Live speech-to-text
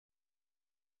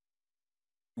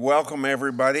Welcome,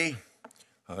 everybody.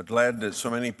 Glad that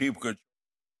so many people could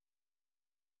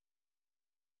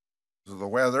the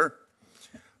weather.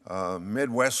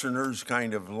 Midwesterners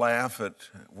kind of laugh at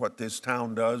what this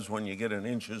town does when you get an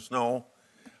inch of snow,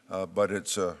 but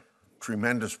it's a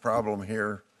tremendous problem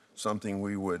here, something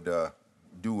we would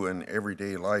do in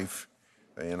everyday life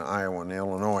in Iowa and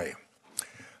Illinois.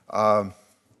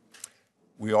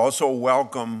 We also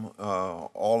welcome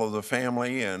all of the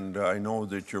family, and I know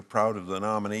that you're proud of the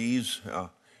nominees,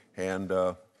 and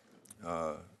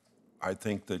I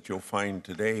think that you'll find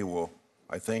today will,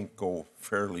 I think, go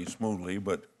fairly smoothly,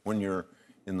 but when you're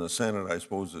in the Senate, I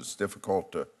suppose it's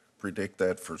difficult to predict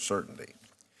that for certainty.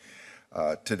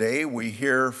 Today, we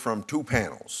hear from two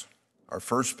panels. Our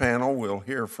first panel, we'll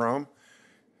hear from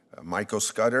Michael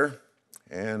Scudder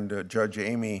and Judge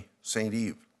Amy St.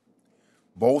 Eve,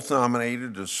 both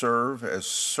nominated to serve as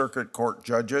circuit court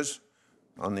judges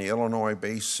on the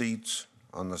Illinois-based seats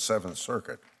on the 7th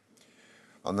Circuit.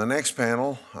 On the next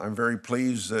panel, I'm very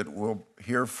pleased that we'll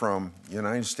hear from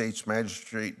United States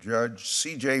Magistrate Judge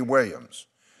C.J. Williams,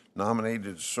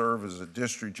 nominated to serve as a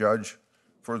district judge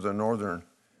for the Northern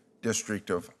District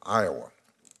of Iowa.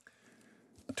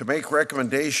 To make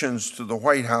recommendations to the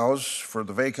White House for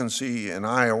the vacancy in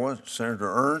Iowa, Senator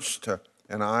Ernst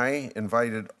and I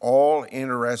invited all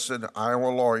interested Iowa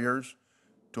lawyers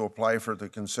to apply for the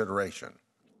consideration.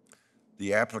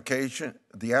 The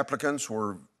applicants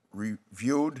were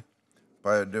reviewed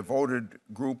by a devoted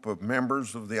group of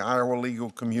members of the Iowa legal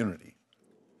community.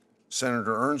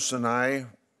 Senator Ernst and I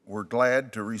were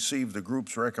glad to receive the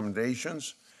group's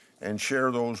recommendations and share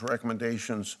those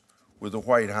recommendations with the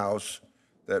White House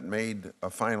that made a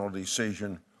final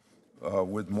decision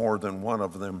with more than one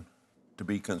of them to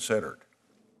be considered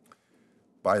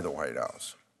by the White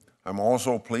House. I'm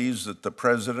also pleased that the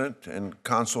President and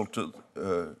Consul to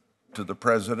the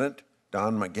President,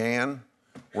 Don McGahn,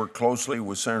 worked closely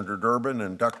with Senator Durbin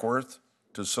and Duckworth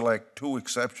to select two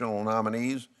exceptional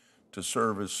nominees to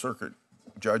serve as circuit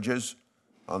judges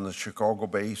on the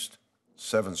Chicago-based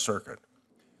 7th Circuit.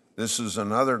 This is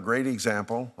another great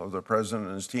example of the President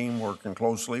and his team working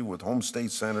closely with home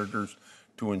state senators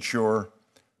to ensure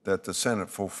that the Senate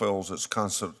fulfills its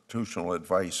constitutional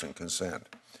advice and consent.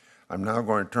 I'm now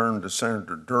going to turn to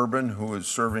Senator Durbin, who is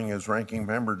serving as ranking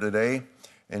member today.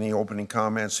 Any opening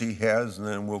comments he has, and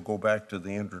then we'll go back to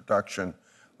the introduction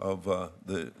of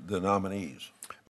the nominees.